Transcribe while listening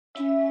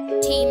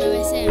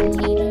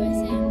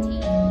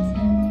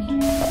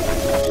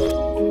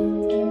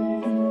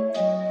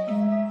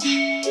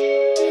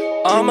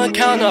I'ma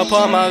count up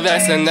all my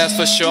vets and that's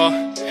for sure.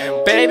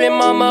 Baby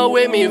mama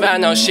with me right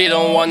now, she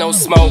don't want no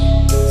smoke.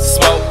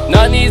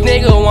 None of these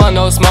niggas want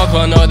no smoke,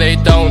 oh no they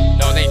don't.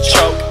 No they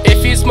choke.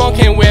 If you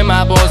smoking with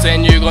my boys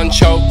then you gon'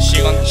 choke.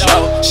 She gon'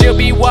 choke. She'll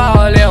be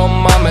wild, little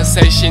mama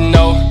say she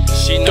know.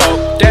 She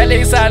know. That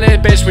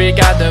excited bitch, we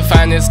got the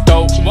finest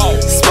dope.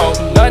 Smoke.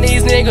 None of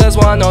these niggas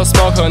want no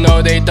smoke, oh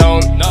no they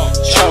don't. No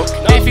choke.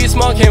 If you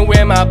smoking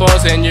with my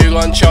boys then you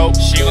gon' choke.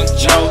 She gon'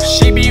 choke.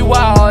 She be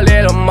wild,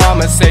 little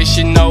mama say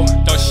she know.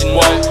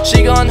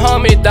 She gon'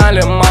 hold me down,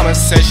 little mama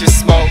say she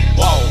smoke.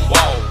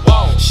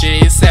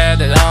 She said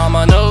that I'm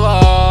on the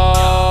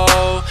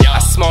road. I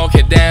smoke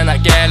it then I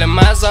get in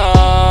my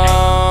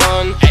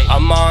zone.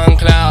 I'm on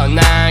cloud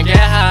 9, get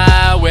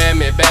high with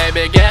me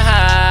baby, get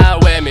high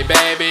with me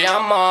baby,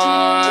 I'm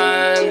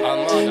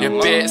on. Your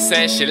bitch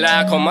say she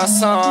like all my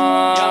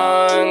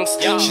songs.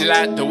 She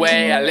like the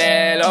way I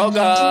lay low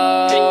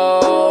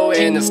go.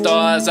 In the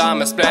stores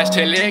I'ma splash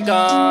till it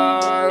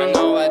gone.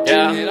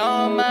 Yeah,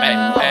 hey,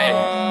 hey.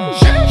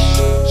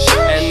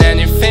 And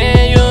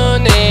anything you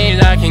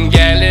need I can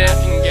get it.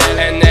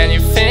 And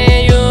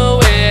anything you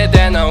with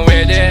then I'm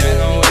with it.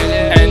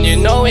 And you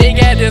know we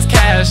get this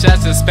cash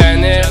just to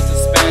spend it.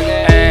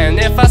 And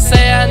if I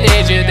say I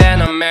need you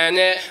then I meant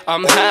it.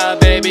 I'm high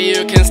baby,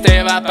 you can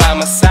stay right by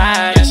my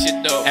side.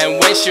 And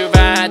when she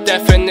ride,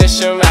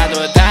 definition ride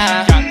or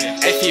die.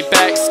 If he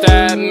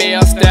backstab me,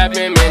 I'll stab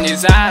him in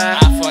his eye.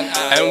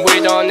 And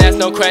we don't ask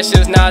no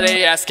questions, now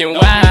they asking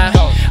why.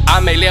 I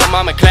make lil'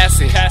 mama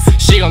classy.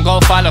 She gon' go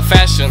follow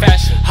fashion.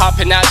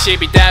 Hopping out, she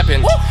be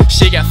dabbing.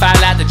 She got fire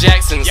like the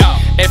Jacksons.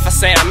 If I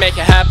say I make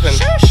it happen.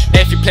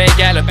 If you play,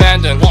 get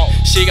abandoned.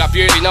 She got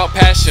beauty, no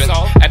passion.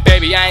 And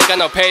baby, I ain't got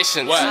no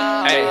patience.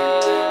 Hey,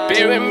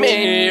 be with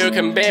me, you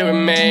can be with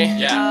me.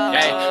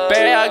 Hey,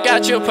 baby, I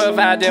got you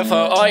providing for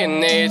all your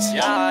needs.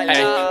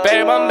 Hey,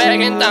 baby, I'm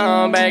begging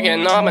down,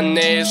 begging on my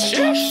knees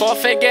for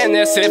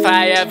forgiveness if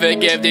I ever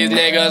give these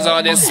niggas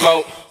all this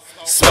smoke.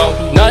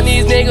 None of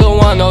these niggas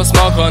want no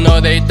smoke, oh no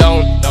they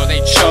don't. No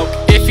they choke.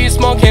 If you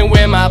smoking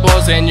with my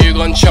boys then you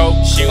gon' choke.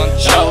 She gon'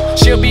 choke.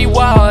 She'll be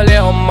wild,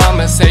 little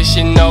mama say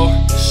she know.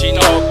 She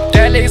know.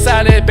 That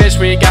excited bitch,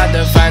 we got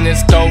the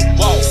finest dope.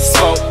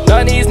 Smoke.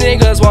 None of these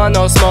niggas want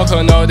no smoke,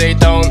 oh no they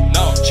don't.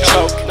 No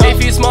choke.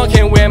 If you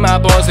smoking with my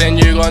boys then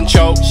you gon'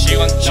 choke. She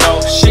gon'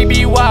 choke. She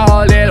be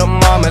wild, little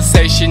mama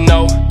say she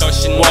know.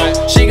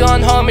 She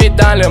gon' hold me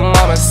down, little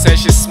mama say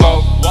she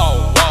smoke.